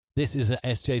This is an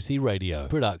SJC Radio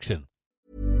production.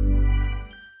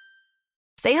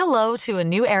 Say hello to a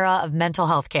new era of mental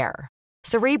health care.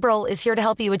 Cerebral is here to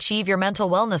help you achieve your mental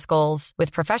wellness goals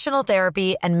with professional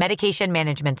therapy and medication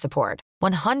management support.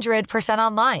 100%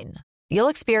 online. You'll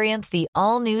experience the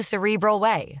all-new Cerebral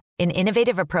Way, an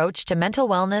innovative approach to mental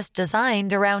wellness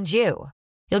designed around you.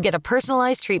 You'll get a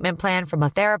personalized treatment plan from a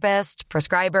therapist,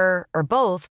 prescriber, or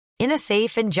both in a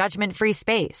safe and judgment-free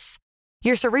space.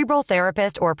 Your Cerebral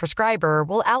therapist or prescriber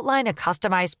will outline a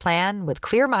customized plan with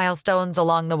clear milestones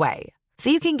along the way, so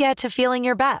you can get to feeling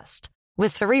your best.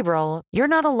 With Cerebral, you're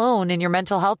not alone in your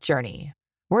mental health journey.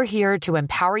 We're here to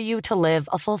empower you to live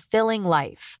a fulfilling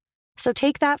life. So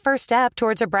take that first step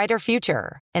towards a brighter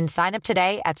future and sign up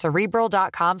today at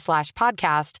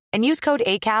Cerebral.com/podcast and use code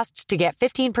ACAST to get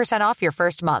 15% off your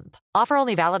first month. Offer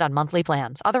only valid on monthly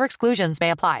plans. Other exclusions may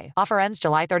apply. Offer ends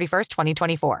July 31st,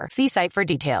 2024. See site for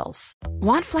details.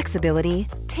 Want flexibility?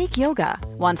 Take yoga.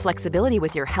 Want flexibility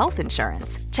with your health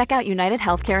insurance? Check out United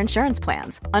Healthcare Insurance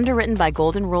Plans. Underwritten by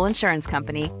Golden Rule Insurance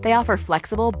Company, they offer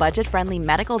flexible, budget-friendly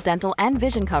medical, dental, and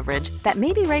vision coverage that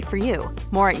may be right for you.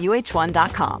 More at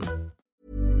UH1.com.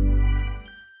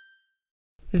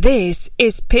 This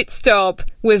is Pit Stop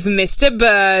with Mr.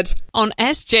 Bird on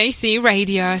SJC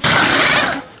Radio.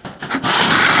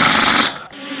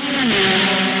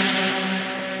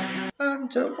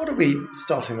 And what are we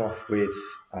starting off with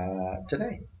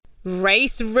today?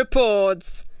 Race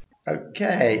reports.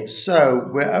 Okay, so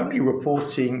we're only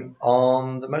reporting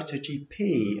on the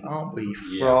MotoGP, aren't we?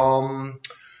 From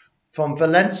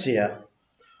Valencia.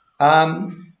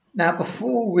 Now,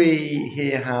 before we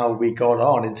hear how we got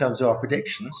on in terms of our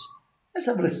predictions, let's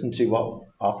have a listen to what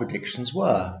our predictions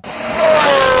were.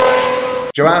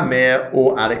 Joan Mir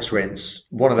or Alex Rins.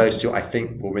 One of those two, I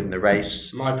think, will win the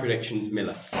race. My prediction's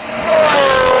Miller.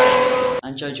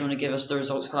 And Joe, do you want to give us the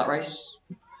results for that race?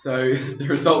 So, the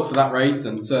results for that race,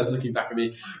 and Sir's looking back at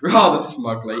me rather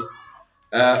smugly.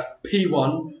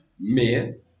 P1,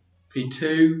 Mir.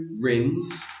 P2,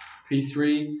 Rins.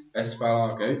 P3,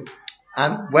 Espargaro.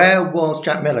 And where was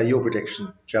Jack Miller, your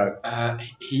prediction, Joe?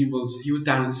 He was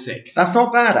down in sixth. That's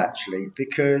not bad, actually,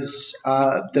 because...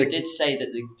 They did say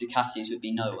that the Ducatis would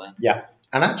be nowhere. Yeah,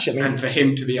 and actually... and for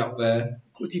him to be up there...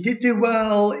 He did do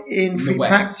well in free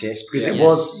practice, because yes. It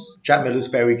was... Jack Miller's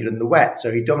very good in the wet,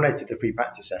 so he dominated the free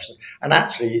practice sessions. And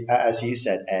actually, as you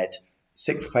said, Ed,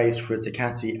 sixth place for a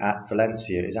Ducati at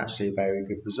Valencia is actually a very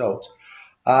good result.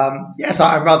 Yes,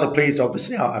 I'm rather pleased,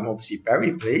 obviously. I'm obviously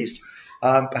very pleased.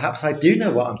 Perhaps I do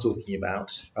know what I'm talking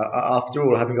about, after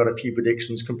all, having got a few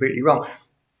predictions completely wrong.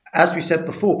 As we said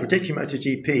before, predicting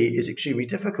MotoGP is extremely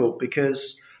difficult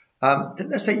because,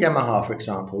 let's take Yamaha, for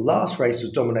example. Last race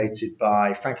was dominated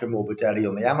by Franco Morbidelli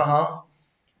on the Yamaha.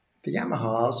 The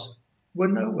Yamahas were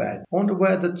nowhere. I wonder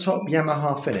where the top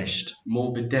Yamaha finished.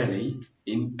 Morbidelli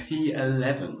in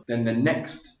P11. Then the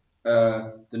next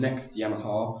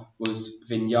Yamaha was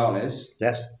Vinales.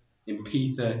 Yes. In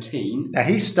P13. Now,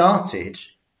 he started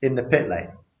in the pit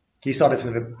lane. He started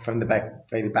from the back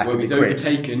of the grid. He's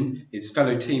overtaken his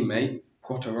fellow teammate,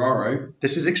 Quartararo.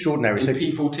 This is extraordinary. In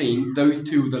P14, those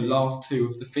two were the last two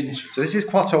of the finishers. So this is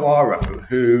Quartararo,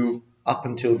 who, up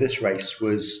until this race,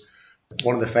 was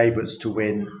one of the favourites to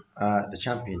win the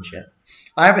championship.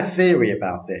 I have a theory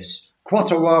about this.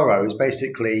 Quartararo has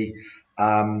basically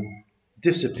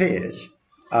disappeared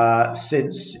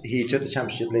since he took the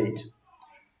championship lead.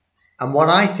 And what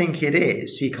I think it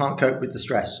is, he can't cope with the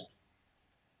stress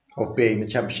of being the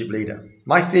championship leader.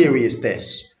 My theory is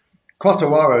this.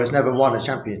 Quartararo has never won a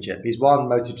championship. He's won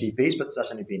MotoGPs, but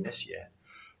that's only been this year.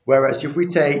 Whereas if we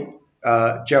take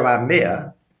Joan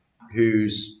Mir,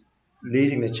 who's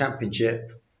leading the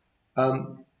championship, Ed,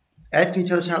 can you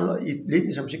tell us how he's leading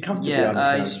the championship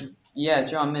comfortably?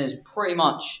 Joan Mir's pretty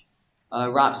much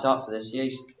wraps up for this year.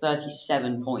 He's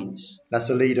 37 points. That's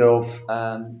a lead of...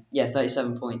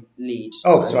 37-point lead.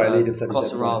 Oh, sorry, a lead of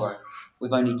 37 Quartararo, points.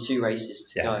 With only two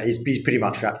races to go. He's pretty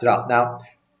much wrapped it up. Now,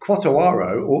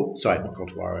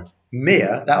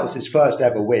 Mir, that was his first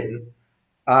ever win.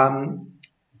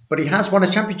 But he has won a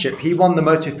championship. He won the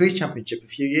Moto3 championship a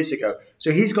few years ago.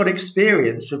 So he's got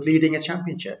experience of leading a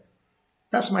championship.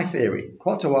 That's my theory.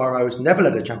 Quartararo has never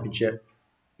led a championship,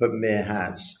 but Mir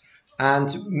has.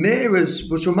 And Mir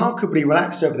was remarkably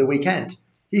relaxed over the weekend.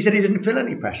 He said he didn't feel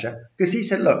any pressure because he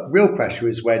said, look, real pressure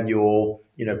is when you're,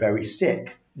 very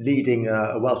sick, leading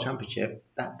a world championship.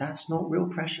 That's not real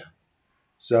pressure.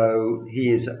 So he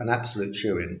is an absolute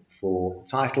shoo-in for the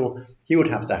title. He would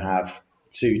have to have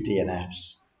 2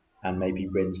 DNFs and maybe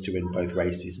Rins to win both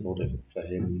races in order for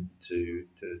him to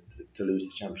lose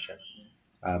the championship.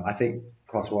 I think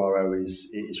Quartararo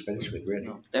is finished with, really.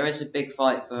 There is a big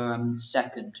fight for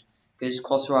second because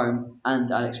Quartararo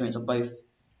and Alex Rins are both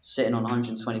sitting on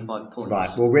 125 points. Right,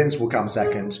 well, Rins will come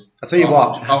second. I'll tell you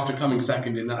what. After coming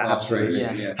second in that last race.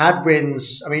 Absolutely. Had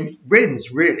Rins,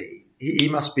 Rins really, he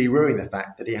must be ruining the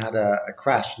fact that he had a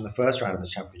crash in the first round of the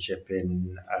championship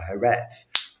in Jerez,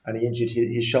 and he injured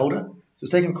his shoulder. So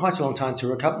it's taken quite a long time to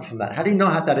recover from that. Had he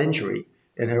not had that injury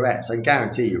in Jerez, I can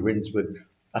guarantee you Rins would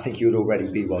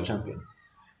already be world champion.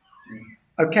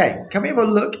 Okay, can we have a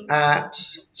look at...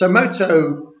 So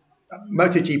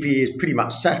MotoGP is pretty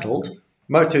much settled.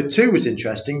 Moto2 was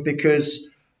interesting because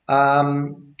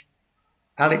Alex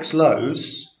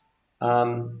Lowes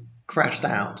crashed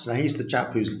out. Now, he's the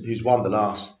chap who's won the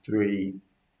last 3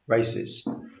 races.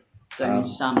 Don't mean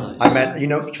Sam Lowes. I meant,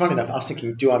 funny enough, I was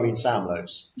thinking, do I mean Sam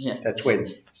Lowes? Yeah. They're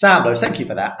twins. Sam Lowes, thank you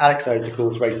for that. Alex Lowes, of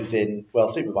course, races in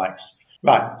World Superbikes.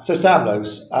 Right, so Sam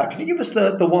Lowes, can you give us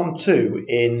the 1-2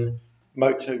 in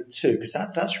Moto2? Because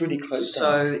that's really close down.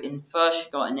 So in first,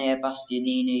 you got Enea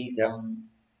Bastianini on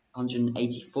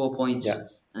 184 points, and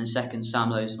in second, Sam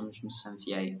Lowes on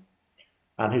 178.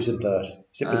 And who's in third?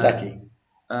 Is it Bezzecchi?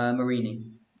 Marini.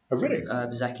 Oh, really?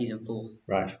 Bezzecchi's in fourth.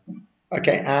 Right.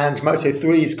 Okay, and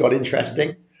Moto3's got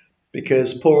interesting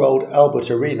because poor old Albert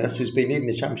Arenas, who's been leading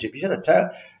the championship, he's had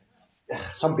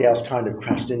somebody else kind of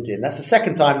crashed into him. That's the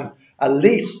second time, at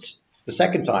least the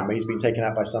second time, where he's been taken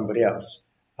out by somebody else.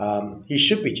 He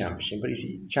should be champion, but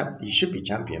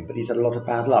he's had a lot of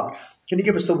bad luck. Can you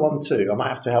give us the 1-2? I might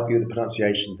have to help you with the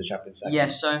pronunciation of the champion second. Yeah,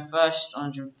 so in first,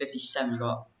 157, you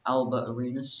got Albert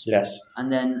Arenas. Yes.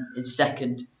 And then in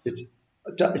second, it's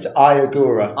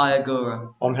Iagura.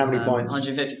 On how many points?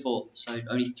 154, so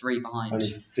only 3 behind. Only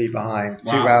 3 behind.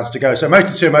 Wow. 2 rounds to go. So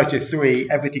Moto2 and Moto3,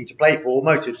 everything to play for.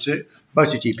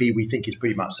 MotoGP, we think, is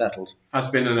pretty much settled. Has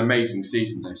been an amazing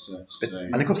season, though, sir. So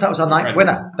And of course, that was our 9th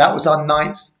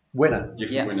winner.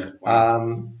 Different winner.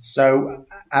 Wow.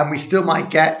 And we still might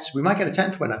get a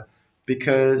 10th winner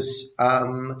because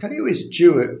I'll tell you who is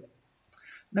due. I don't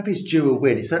know if he's due a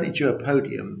win. He's certainly due a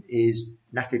podium. Is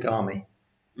Nakagami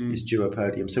is due a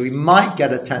podium, so we might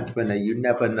get a 10th winner. You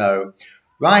never know,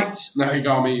 right?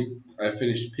 Nakagami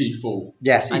finished P4.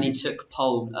 Yes, and he took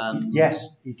pole.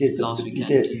 Yes, he did last weekend.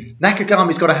 He did.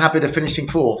 Nakagami's got a habit of finishing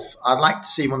 4th. I'd like to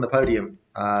see him on the podium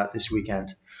this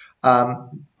weekend.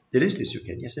 It is this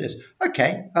weekend. Yes, it is.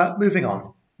 Okay, moving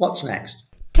on. What's next?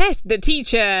 Test the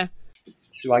teacher.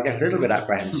 So I get a little bit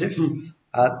apprehensive.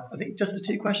 I think just the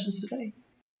 2 questions today.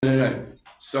 No.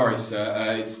 Sorry,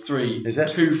 sir. It's 3. Is it?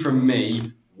 2 from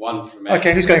me, 1 from Ed.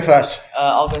 Okay, who's going first?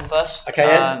 I'll go first. Okay,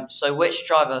 Ed. So which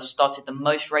driver started the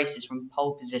most races from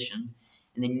pole position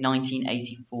in the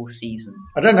 1984 season?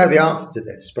 I don't know the answer to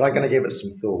this, but I'm going to give it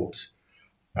some thought.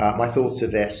 My thoughts are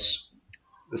this.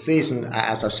 The season,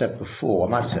 as I've said before,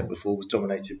 was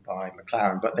dominated by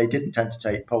McLaren, but they didn't tend to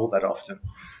take pole that often.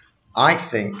 I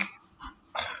think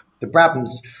the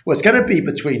Brabhams, it's going to be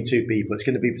between 2 people. It's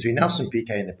going to be between Nelson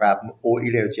Piquet in the Brabham or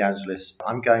Elio De Angelis.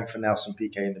 I'm going for Nelson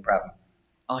Piquet in the Brabham.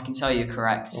 I can tell you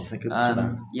correct. Oh, thank goodness for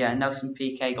that. Yeah, Nelson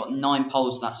Piquet got 9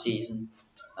 poles that season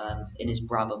in his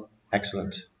Brabham.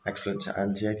 Excellent.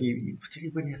 And did he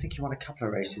win? I think he won a couple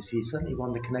of races. He certainly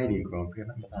won the Canadian Grand Prix. I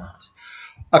remember that.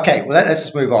 Okay, well, let's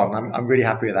just move on. I'm really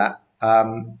happy with that.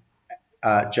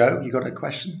 Joe, you got a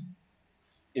question?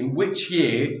 In which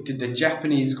year did the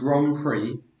Japanese Grand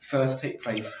Prix first take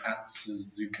place at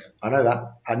Suzuka? I know that.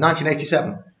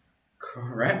 1987.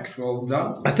 Correct. Well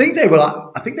done. I think they were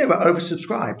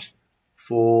oversubscribed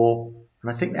and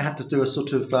I think they had to do a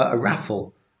sort of a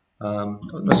raffle, a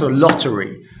sort of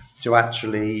lottery to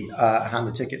actually hand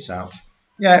the tickets out.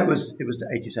 Yeah, it was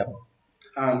 87.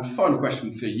 And final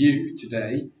question for you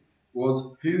today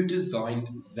was, who designed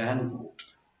Zandvoort?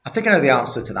 I think I know the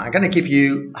answer to that. I'm going to give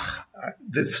you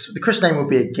the Chris name will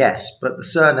be a guess, but the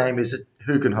surname is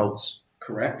Hugenholtz.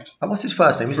 Correct. What's his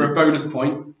first name? For a bonus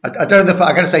point. I don't know.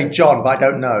 I'm going to say John, but I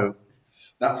don't know.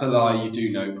 That's a lie. You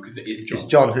do know because it is John. It's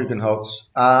John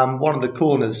Hugenholtz. One of the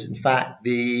corners, in fact,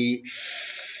 the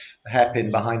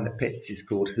hairpin behind the pits is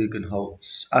called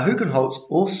Hugenholtz. Hugenholtz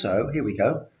also, here we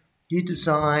go.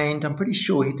 I'm pretty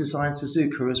sure he designed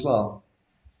Suzuka as well.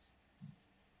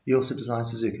 He also designed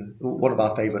Suzuka, one of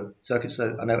our favourite circuits.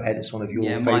 So I know, Ed, it's one of your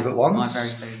favourite ones. My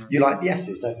very favourite. You like the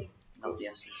S's, don't you? Love the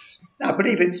S's. Now, I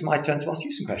believe it's my turn to ask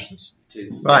you some questions. It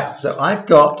is. Right, so I'm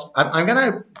going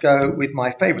to go with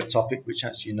my favourite topic, which,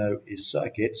 as you know, is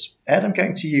circuits. Ed, I'm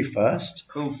going to you first.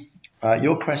 Cool.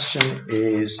 Your question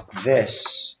is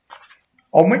this.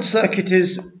 On which circuit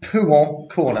is Pouhon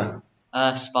Corner?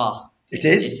 Spa. It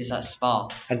is? It is at Spa.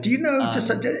 And do you know,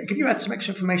 can you add some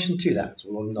extra information to that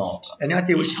or not? Any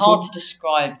idea which It's hard to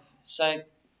describe. So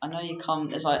I know you come.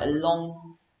 There's like a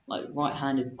long, like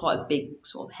right-handed, quite a big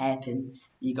sort of hairpin.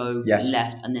 You go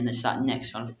left, and then it's that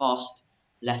next kind of fast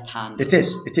left hand. It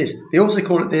is. They also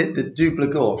call it the double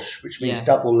gauche, which means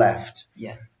double left.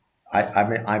 Yeah.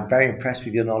 I'm very impressed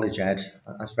with your knowledge, Ed.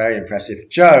 That's very impressive.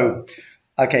 Joe,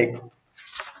 okay,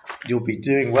 you'll be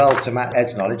doing well to match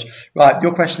Ed's knowledge. Right,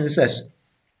 your question is this.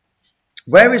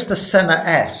 Where is the Senna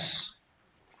S?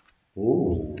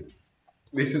 Ooh.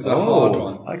 This is a hard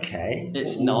one. Okay.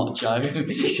 It's not, Joe.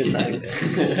 You should know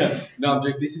this. No, I'm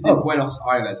joking. This is in Buenos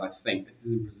Aires, I think. This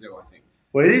is in Brazil, I think.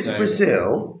 Well, it is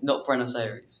Brazil. Not Buenos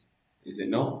Aires. Is it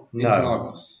not? No.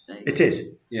 Interlagos. It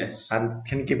is. Yes. And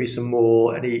can you give me some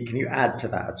more? Can you add to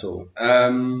that at all? I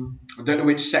don't know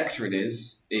which sector it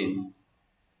is in,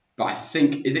 but I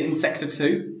think, is it in sector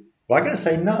 2? Well, I'm going to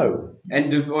say no.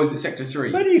 Or is it sector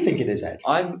 3? Where do you think it is, Ed?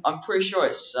 I'm pretty sure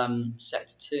it's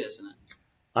sector 2, isn't it?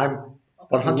 I'm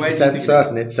 100%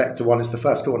 certain it's sector 1 is the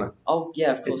first corner. Oh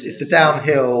yeah, of course. It's the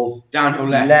downhill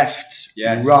left,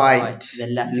 yes. right, the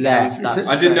left.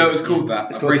 I didn't know it was called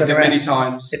that. I've raced it many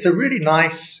times. It's a really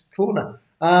nice corner.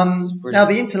 Now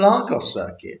the Interlagos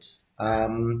circuit,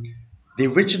 the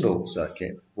original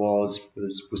circuit was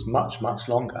much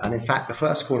longer, and in fact the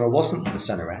first corner wasn't the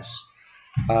Senna S.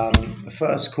 The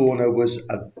first corner was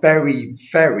a very,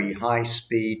 very high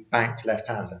speed banked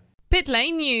left-hander. Pit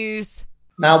lane news.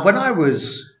 Now, when I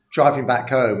was driving back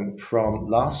home from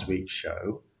last week's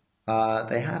show,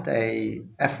 they had a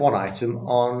F1 item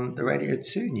on the Radio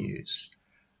 2 news,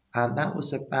 and that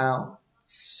was about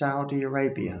Saudi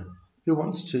Arabia. Who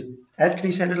wants to... Ed, can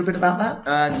you say a little bit about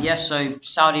that? Yes, so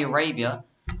Saudi Arabia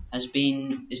is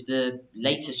the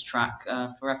latest track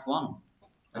for F1.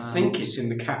 I think it's in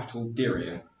the capital,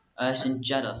 Diriyah. It's in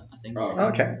Jeddah, I think. Oh,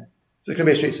 okay. So it's going to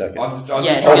be a street circuit. I was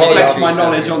just my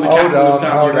knowledge on the capital of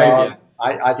Saudi Arabia.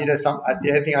 I do know the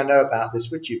only thing I know about this,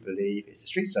 which you believe, is the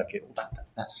street circuit. Well,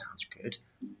 that sounds good,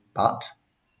 but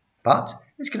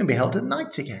it's going to be held at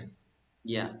night again.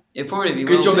 Yeah, it'll probably be.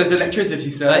 Good job. There's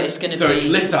electricity, sir. But it's going to be. It's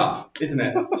lit up, isn't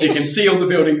it? So you can see all the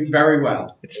buildings very well.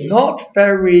 It's not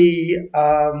very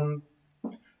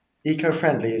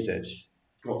eco-friendly, is it?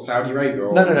 What, Saudi Arabia?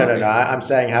 Or No. I'm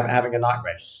saying having a night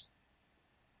race.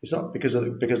 It's not because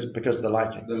of the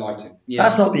lighting. The lighting. Yeah.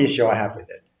 That's not the issue I have with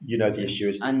it. You know, the issue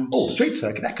is, and street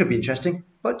circuit, that could be interesting,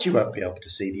 but you won't be able to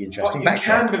see the interesting backdrop.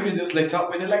 You backdrop. can, because it's lit up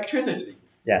with electricity.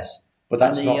 Yes, but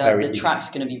that's not very... The track's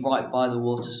going to be right by the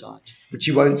waterside. But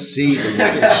you won't see the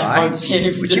waterside,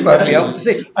 which you won't be able to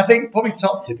see. I think probably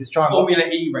top tip is try and Formula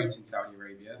E race in Saudi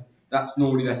Arabia. That's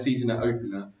normally their season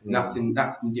opener, and that's in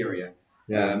Diriyah.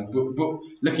 Yeah. But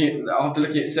after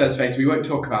looking at Sir's face, we won't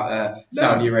talk about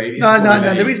Saudi Arabia.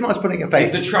 No. The reason why I was putting a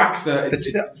face... The track, sir,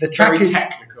 the track very is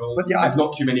technical. But there's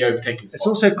not too many overtaking spots. It's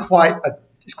also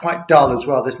quite dull as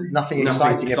well. There's nothing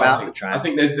exciting about the track. I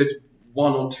think there's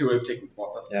one or two overtaking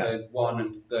spots. That's turn 1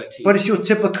 and 13. But it's your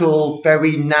typical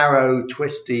very narrow,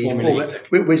 twisty Formula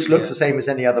E, which looks the same as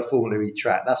any other Formula E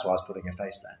track. That's why I was putting a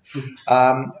face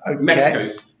there. Okay.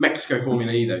 Mexico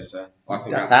Formula E, though, sir. I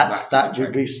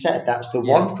think we've said that's the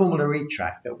one Formula E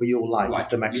track that we all like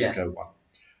the Mexico one,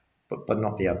 but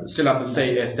not the others. Still have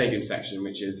the stadium section,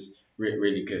 which is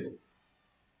really good.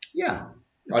 Yeah,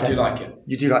 okay. I do like it.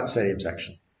 You do like the stadium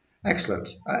section. Excellent.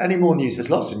 Any more news? There's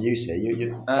lots of news here. You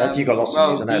got lots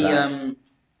of news. I know that. The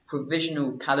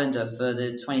provisional calendar for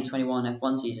the 2021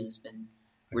 F1 season has been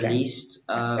released.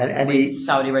 With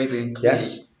Saudi Arabia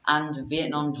included, and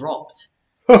Vietnam dropped.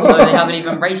 So they haven't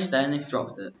even raced there, and they've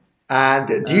dropped it.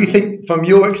 And do you think, from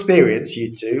your experience,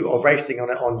 you two, of racing on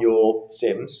it on your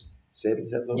sims,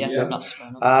 Sims? That's fair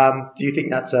enough. Do you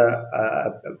think that's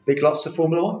a big loss to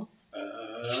Formula One?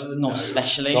 Not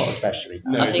especially. Not especially.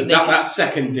 No, I think that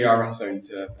second DRS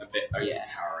zone's a bit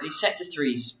overpowering. Sector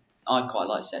 3's, I quite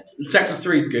like Sector 3. Sector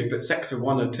 3 is good, but Sector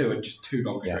 1 and 2 are just too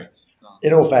long straights.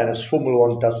 In all fairness, Formula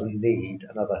One doesn't need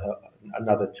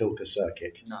another Tilke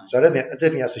circuit. No. So I don't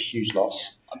think that's a huge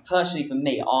loss. Personally, for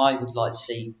me, I would like to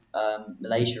see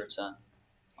Malaysia return.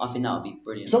 I think that would be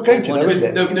brilliant. It's not going to, though, is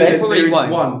it? No, they probably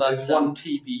won't. There's one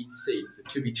TBC, so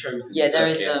to be chosen. Yeah, there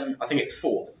is. I think it's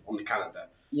 4th on the calendar.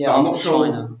 Yeah, so I'm not sure.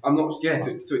 China. I'm not. Yeah,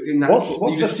 so it's in that.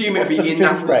 You'd assume it'd be in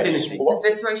that vicinity. The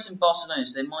fifth race in Barcelona,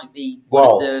 so there might be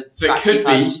so it could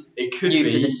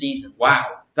be for the season.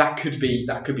 Wow, that could be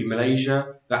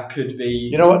Malaysia. That could be.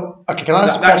 You know what? Okay, can I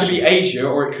ask that could be Asia,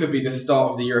 or it could be the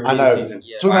start of the European season.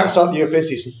 Yeah. Talking about the start of the European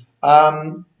season.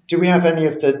 Do we have any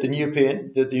of the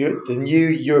new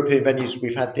European venues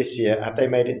we've had this year? Have they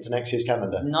made it into next year's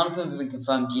calendar? None of them have been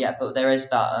confirmed yet, but there is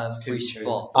that free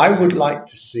spot. I would like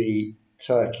to see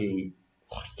Turkey.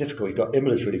 It's difficult. You've got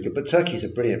Imola's really good, but Turkey's a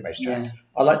brilliant racetrack. Yeah.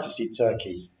 I'd like to see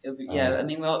Turkey. I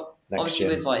mean, Obviously,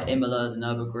 year. with like Imola, the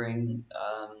Nürburgring,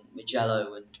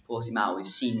 Mugello, and Portimao, we've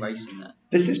seen racing there.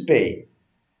 This has been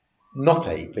not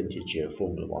a vintage year of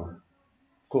Formula One.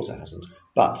 Of course, it hasn't.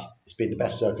 But it's been the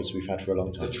best circus we've had for a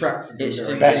long time. The tracks have been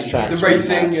very best good. tracks. The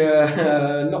racing,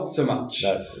 not so much.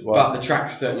 No, but the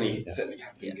tracks certainly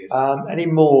have been good. Any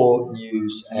more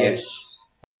news? Yes.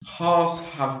 Haas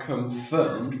have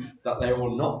confirmed that they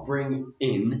will not bring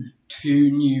in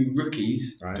 2 new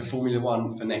rookies to Formula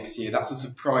One for next year. That's a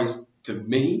surprise to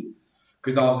me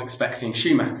because I was expecting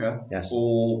Schumacher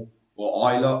or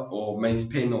Isla or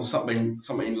Mazepin or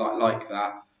something like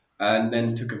that. And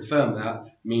then to confirm that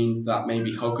means that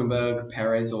maybe Hülkenberg,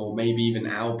 Perez, or maybe even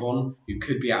Albon, who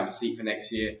could be out of the seat for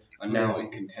next year, are now in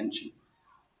contention.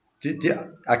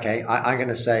 Okay, I'm going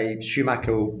to say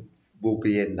Schumacher will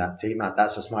be in that team.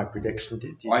 That's just my prediction.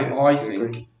 I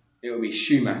think it will be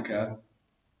Schumacher,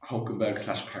 Hülkenberg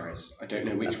 / Perez. I don't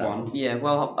know which one. Yeah,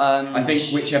 well, I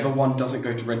think whichever one doesn't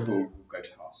go to Red Bull will go to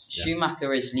Haas.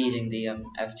 Schumacher is leading the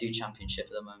F2 Championship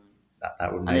at the moment.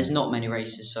 That would and there's not many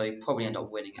races, so he'd probably end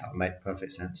up winning it. That would make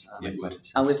perfect sense.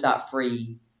 And with that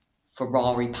free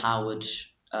Ferrari-powered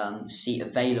seat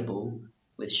available,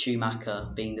 with Schumacher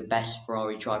being the best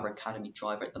Ferrari driver academy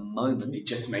driver at the moment, it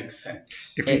just makes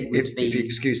sense. If you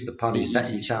excuse the pun, he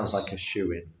sounds like a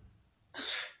shoe-in.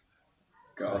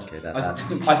 God, okay,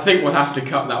 I think we'll have to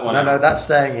cut that one. No, that's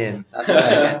staying in.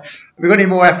 Have we got any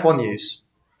more F1 news?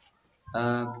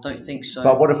 Don't think so.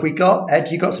 But what have we got?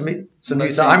 Ed, you got some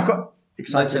news that I'm quite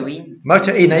excited.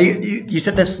 Moto E. Now you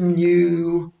said there's some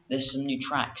new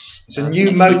tracks. Some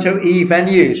new Moto E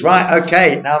venues, right?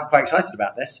 Okay, now I'm quite excited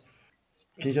about this.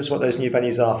 Can you tell us what those new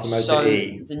venues are for Moto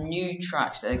E? The new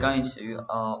tracks they're going to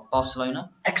are Barcelona.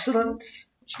 Excellent.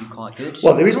 Which would be quite good.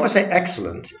 Well, the reason why I say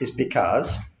excellent is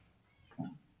because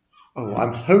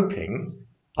I'm hoping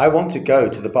I want to go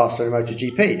to the Barcelona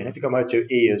MotoGP, and if you've got Moto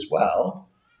E as well,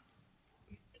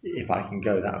 if I can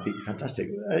go, that would be fantastic.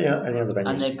 Any other venues?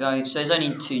 And they're going. So there's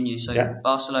only 2 new. So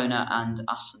Barcelona and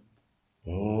Assen.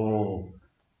 Oh,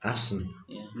 Assen.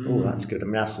 Yeah. Oh, that's good. I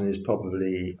mean, Assen is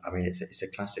probably. I mean, it's a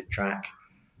classic track.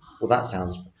 Well, that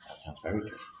sounds very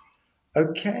good.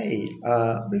 Okay,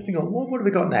 moving on. What have we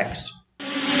got next?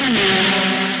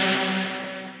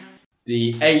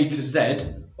 The A to Z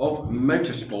of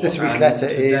motorsport. This week's letter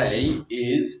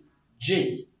is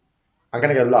G. I'm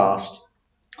going to go last.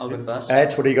 I'll go first.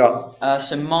 Ed, what do you got?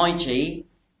 So my G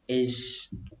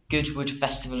is Goodwood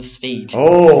Festival of Speed.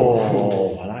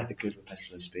 Oh, I like the Goodwood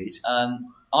Festival of Speed.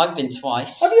 I've been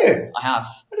twice. Have you? I have.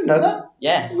 I didn't know that.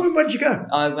 Yeah. When did you go?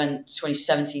 I went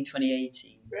 2017,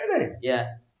 2018. Really?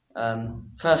 Yeah.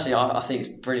 Personally, I think it's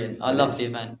brilliant. I love the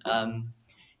event.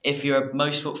 If you're a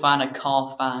motorsport fan, a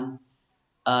car fan,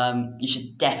 you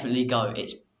should definitely go.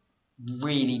 It's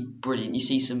really brilliant. You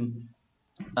see some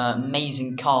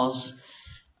amazing cars,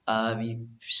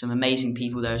 some amazing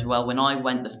people there as well. When I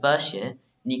went the first year,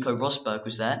 Nico Rosberg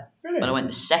was there. Really? When I went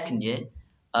the second year,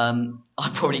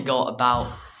 I probably got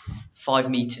about 5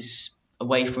 meters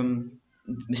away from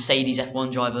Mercedes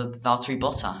F1 driver Valtteri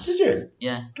Bottas. Did you?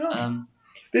 Yeah. Gosh.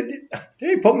 The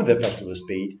only problem with the Festival of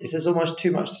Speed is there's almost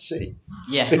too much to see.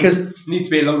 Yeah. Because it needs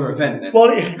to be a longer event then. Well,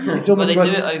 it's almost. Well,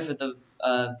 they do it over the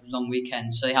long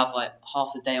weekend, so they have like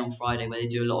half the day on Friday where they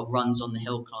do a lot of runs on the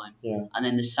hill climb. Yeah. And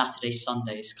then the Saturday,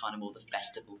 Sunday is kind of more the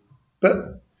festival.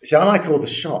 But see, I like all the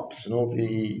shops and all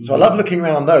the. So I love looking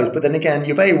around those. But then again,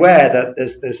 you're very aware that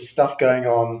there's stuff going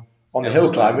on the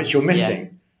hill climb which you're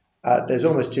missing. Yeah. There's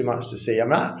almost too much to see. I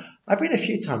mean, I've been a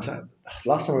few times.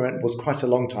 Last time I went was quite a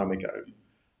long time ago.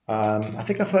 I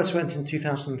think I first went in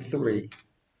 2003.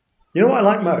 You know what I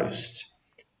like most?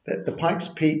 The Pikes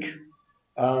Peak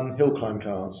hill climb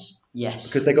cars. Yes.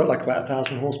 Because they got like about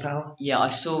 1,000 horsepower. Yeah, I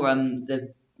saw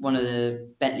one of the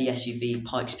Bentley SUV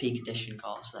Pikes Peak edition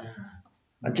cars there.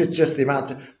 And just the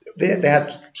amount they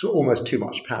have almost too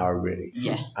much power, really.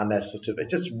 Yeah. And they're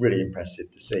it's just really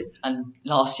impressive to see. And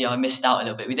last year I missed out a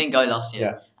little bit. We didn't go last year.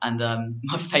 Yeah. And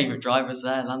my favourite driver was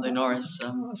there, Lando Norris.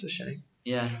 That's a shame.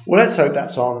 Yeah. Well, let's hope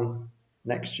that's on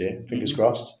next year. Fingers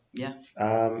crossed. Yeah.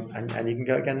 And you can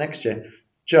go again next year.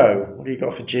 Joe, what do you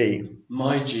got for G?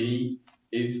 My G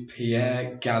is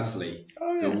Pierre Gasly,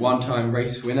 the one-time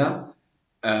race winner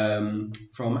from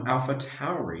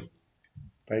AlphaTauri.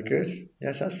 Very good.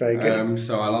 Yes, that's very good.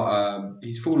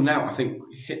 He's fallen out. I think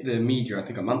hit the media. I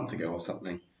think a month ago or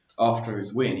something. After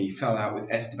his win, he fell out with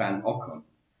Esteban Ocon,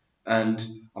 and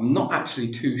I'm not actually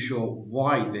too sure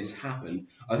why this happened.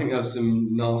 I think there was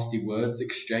some nasty words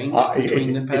exchanged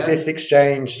between the pair. Is this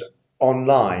exchanged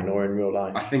online or in real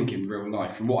life? I think in real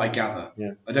life, from what I gather.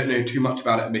 Yeah. I don't know too much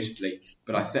about it, admittedly,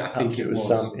 but I think it was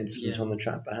some incident on the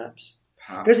track, perhaps.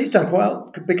 perhaps. Because he's done quite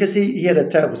well. Because he had a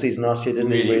terrible season last year,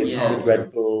 didn't he, with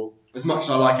Red Bull. As much as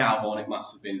I like Albon, it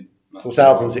must have been... Of course,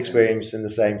 Albon's experiencing the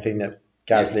same thing that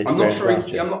Gasly experienced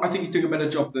last year. I think he's doing a better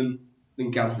job than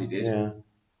Gasly did. Yeah.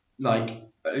 Like,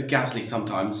 Gasly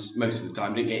sometimes, most of the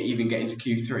time, didn't even get into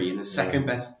Q3 in the second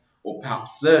best, or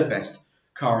perhaps third best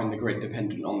car in the grid,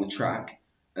 dependent on the track.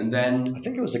 And then... I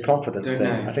think it was a confidence thing.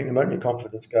 I think the moment your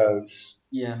confidence goes...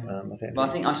 Yeah. I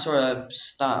think I saw a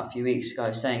stat a few weeks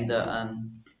ago saying that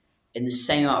in the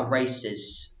same amount of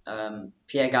races,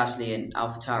 Pierre Gasly and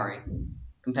AlphaTauri,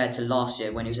 compared to last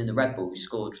year when he was in the Red Bull, he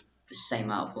scored the same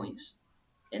amount of points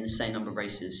in the same number of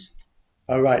races.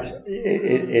 Oh, right.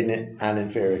 In an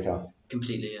inferior car.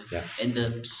 Completely, yeah. In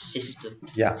the sister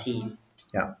team.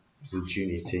 Yeah, the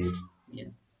junior team. Yeah.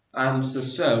 And so,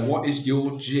 sir, what is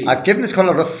your G? I've given this quite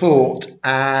a lot of thought,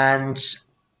 and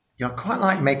I quite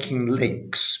like making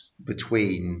links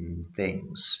between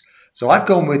things. So I've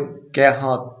gone with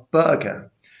Gerhard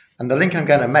Berger. And the link I'm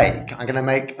going to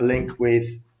make a link with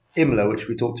Imola, which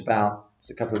we talked about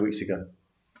a couple of weeks ago.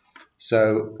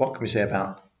 So what can we say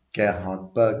about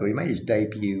Gerhard Berger? He made his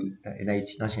debut in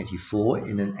 1984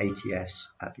 in an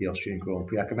ATS at the Austrian Grand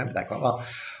Prix. I can remember that quite well.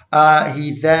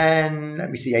 He then,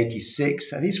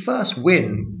 86. And his first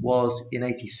win was in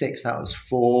 86. That was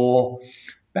for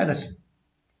Benetton,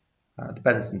 the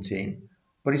Benetton team.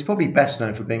 But he's probably best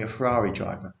known for being a Ferrari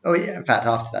driver. Oh, yeah. In fact,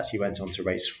 after that, he went on to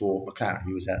race for McLaren.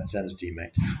 He was Senna's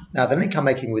teammate. Now, the link I'm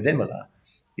making with Imola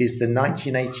is the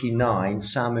 1989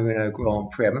 San Marino Grand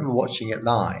Prix. I remember watching it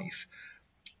live.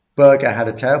 Berger had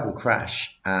a terrible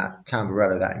crash at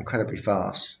Tamburello, that incredibly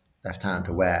fast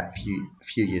left-hander where a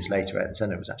few years later, Ayrton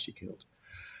Senna was actually killed.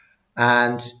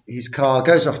 And his car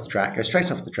goes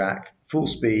straight off the track, full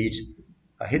speed,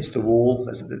 hits the wall.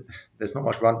 There's not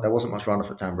much run. There wasn't much runoff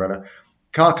at Tamburello.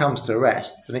 Car comes to a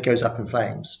rest, then it goes up in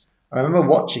flames. And I remember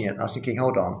watching it, and I was thinking,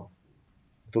 hold on.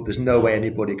 I thought there's no way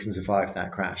anybody can survive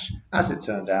that crash. As it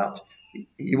turned out,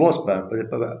 he was burnt,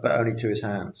 but only to his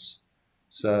hands.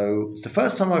 So it's the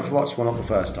first time I've watched one, not the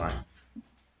first time.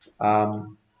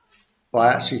 But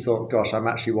I actually thought, gosh, I'm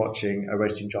actually watching a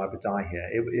racing driver die here.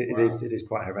 It is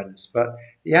quite horrendous. But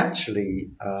he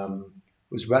actually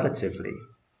was relatively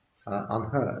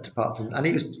unhurt, apart from, and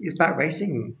he was back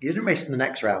racing. He didn't race in the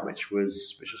next round, which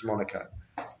was Monaco.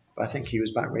 But I think he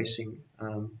was back racing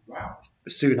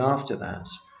soon after that.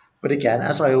 But again,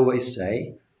 as I always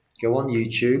say, go on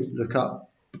YouTube, look up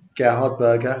Gerhard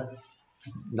Berger,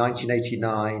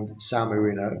 1989 San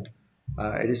Marino.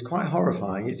 It is quite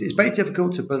horrifying. It's very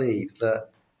difficult to believe that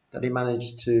he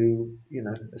managed to,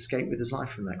 escape with his life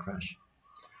from that crash.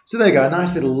 So there you go, a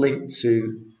nice little link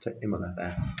to Imola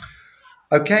there.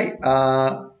 Okay,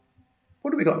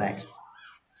 what do we got next?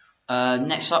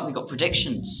 Next up, we've got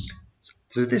predictions.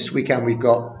 So this weekend we've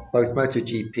got both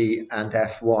MotoGP and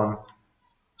F1.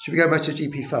 Should we go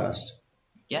MotoGP first?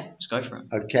 Yeah, let's go for it.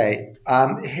 Okay.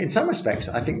 In some respects,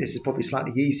 I think this is probably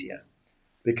slightly easier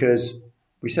because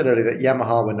we said earlier that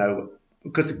Yamaha were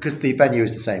because the venue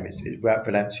is the same. We're at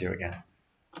Valencia again.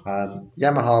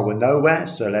 Yamaha were nowhere,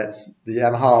 so the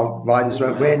Yamaha riders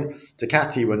won't win.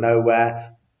 Ducati were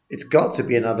nowhere. It's got to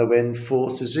be another win for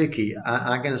Suzuki.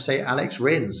 I'm going to say Alex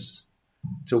Rins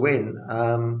to win.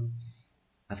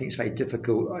 I think it's very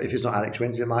difficult. If it's not Alex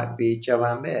Rins, it might be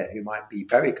Joan Mir, who might be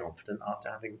very confident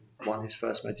after having won his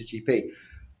first MotoGP.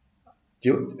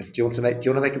 Do you want to make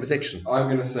a prediction? I'm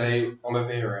going to say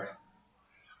Oliveira.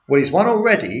 Well, he's won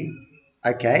already.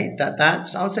 Okay,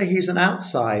 that's. I would say he's an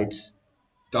outside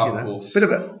dark horse. Bit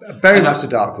of a very much a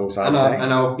dark horse. I would say.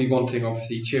 And I'll be wanting,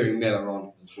 obviously, cheering Miller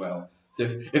on as well. So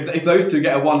if those two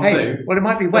get a 1-2... well, it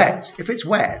might be wet. If it's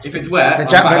wet... then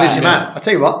Jack Miller's your man. I'll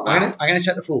tell you what, I'm going to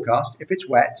check the forecast. If it's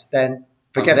wet, then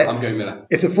forget it. I'm going Miller.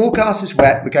 If the forecast is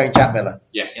wet, we're going Jack Miller.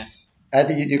 Yes. Yeah.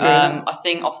 Eddie, you agree with that? I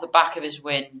think off the back of his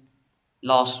win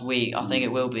last week, I think it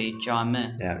will be Joan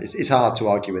Mir. Yeah, it's hard to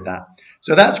argue with that.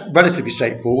 So that's relatively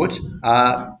straightforward.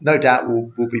 No doubt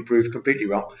will be proved completely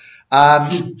wrong.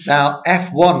 Now,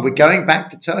 F1, we're going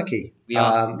back to Turkey.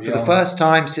 For the first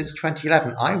time since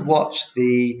 2011. I was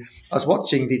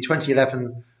watching the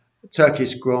 2011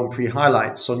 Turkish Grand Prix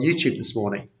highlights on YouTube this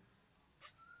morning.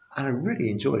 And I really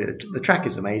enjoyed it. The track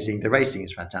is amazing. The racing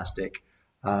is fantastic.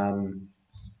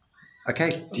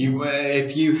 Okay.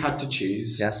 If you had to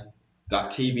choose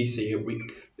that TBC at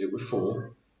week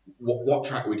 4, what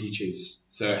track would you choose?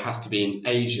 So it has to be in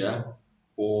Asia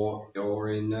or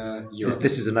in Europe.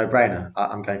 This is a no-brainer.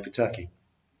 I'm going for Turkey.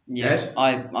 Yeah,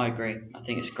 I agree. I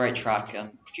think it's a great track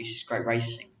and produces great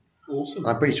racing. Awesome.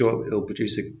 I'm pretty sure it'll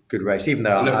produce a good race, even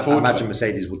though I imagine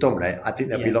Mercedes will dominate. I think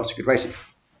there'll be lots of good racing.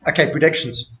 Okay,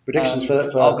 predictions. For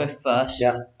I'll go first.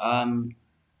 Yeah. I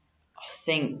I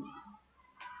think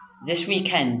this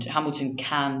weekend Hamilton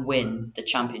can win the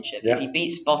championship. Yeah. If he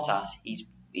beats Bottas, he's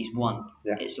won.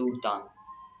 Yeah. It's all done.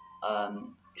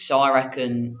 So I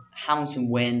reckon Hamilton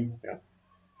win. Yeah.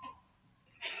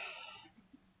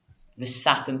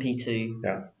 Verstappen P2.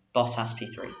 Yeah. Bottas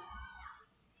P3.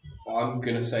 I'm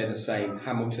going to say the same.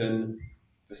 Hamilton,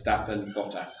 Verstappen,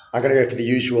 Bottas. I'm going to go for the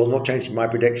usual, not changing my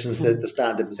predictions, the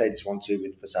standard Mercedes 1-2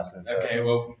 with Verstappen. Okay,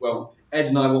 well, Ed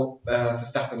and I want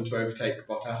Verstappen to overtake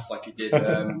Bottas like he did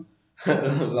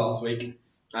last week.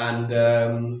 And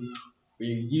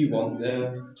you want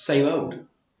the same old.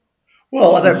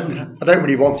 Well, I don't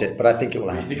really want it, but I think it will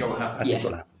happen. You think it will happen? I think it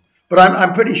will happen. But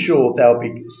I'm pretty sure there'll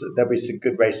be some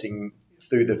good racing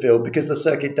through the field because the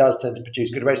circuit does tend to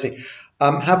produce good racing.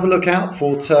 Have a look out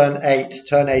for turn 8.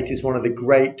 Turn 8 is one of the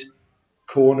great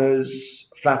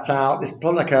corners, flat out. It's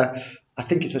probably I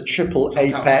think it's a triple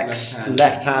apex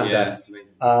left-hander. Yeah, it's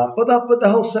amazing. But the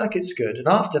whole circuit's good. And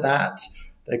after that,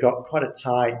 they got quite a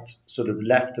tight sort of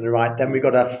left and right. Then we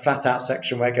got a flat out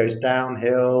section where it goes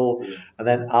downhill and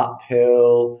then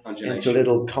uphill into a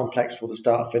little complex for the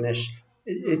start finish.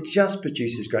 It just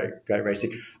produces great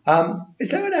racing.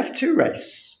 Is there an F2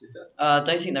 race? I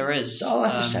don't think there is. Oh,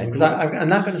 that's a shame because I'm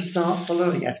now going to start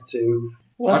following F2.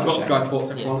 Well, I've got Sky Sports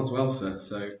F1 as well, sir,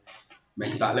 so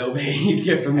makes that a little bit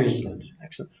easier for me.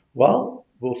 Excellent. Well,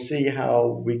 we'll see how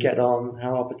we get on,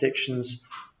 how our predictions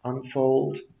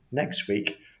unfold next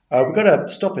week. We've got to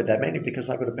stop it there, mainly because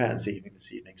I've got a parents' evening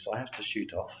this evening, so I have to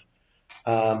shoot off.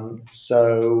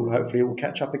 So hopefully we'll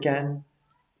catch up again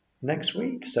next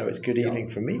week. So it's good evening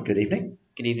from me. Good evening.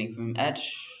 Good evening from Ed.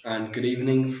 And good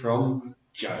evening from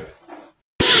Joe.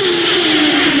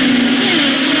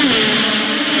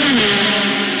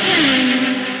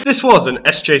 This was an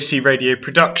SJC Radio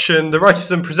production. The writers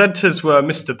and presenters were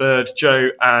Mr. Bird, Joe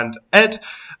and Ed.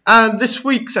 And this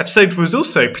week's episode was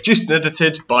also produced and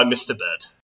edited by Mr. Bird.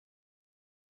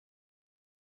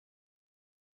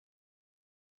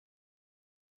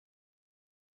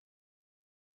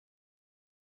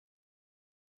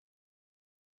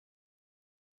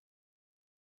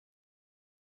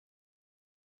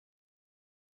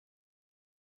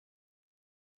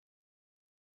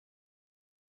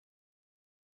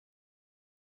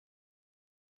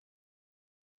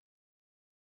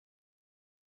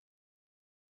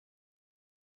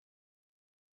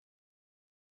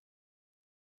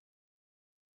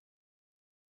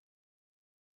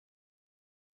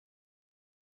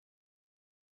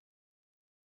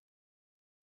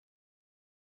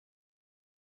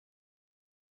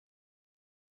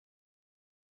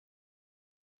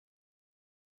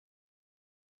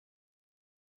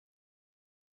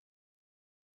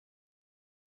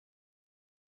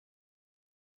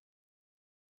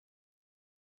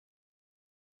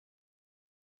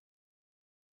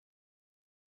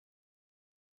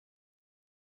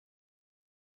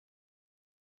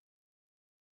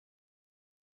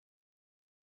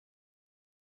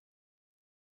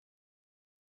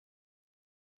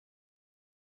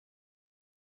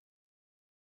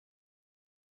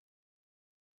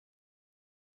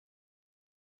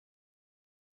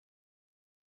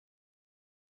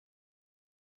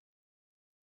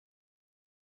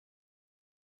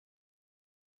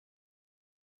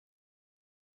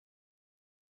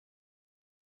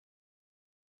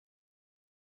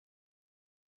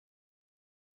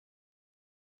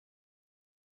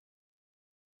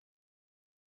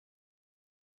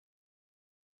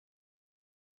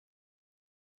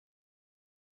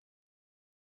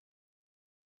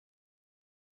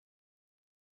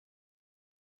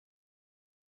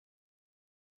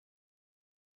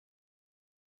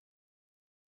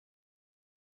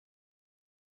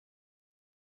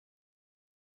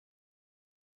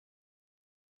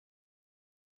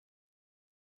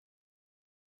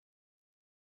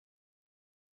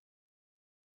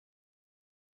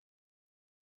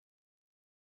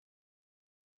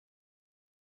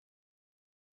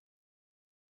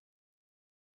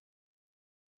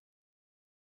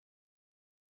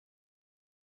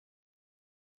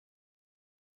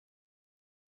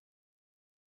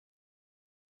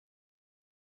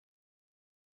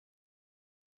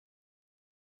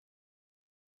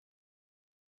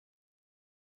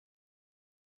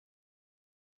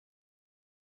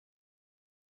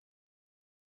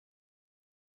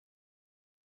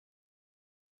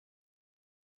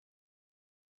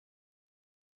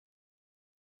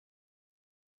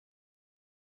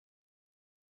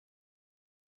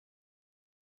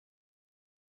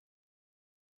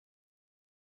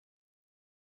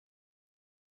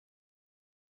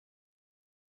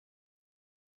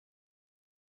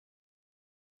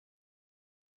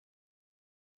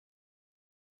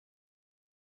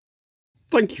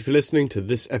 Thank you for listening to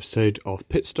this episode of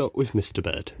Pit Stop with Mr.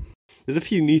 Bird. There's a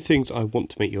few new things I want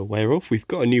to make you aware of. We've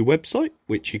got a new website,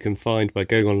 which you can find by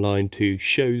going online to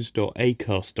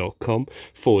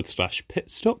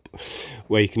shows.acast.com/pitstop,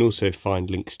 where you can also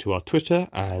find links to our Twitter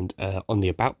and on the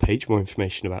About page, more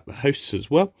information about the hosts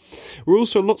as well. We're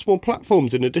also on lots more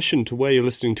platforms in addition to where you're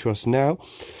listening to us now.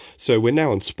 So we're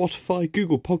now on Spotify,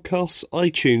 Google Podcasts,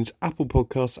 iTunes, Apple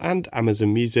Podcasts and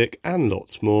Amazon Music and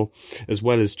lots more, as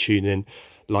well as TuneIn,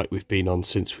 like we've been on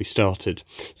since we started.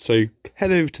 So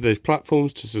head over to those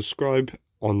platforms to subscribe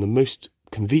on the most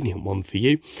convenient one for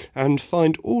you and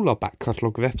find all our back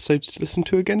catalogue of episodes to listen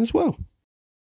to again as well.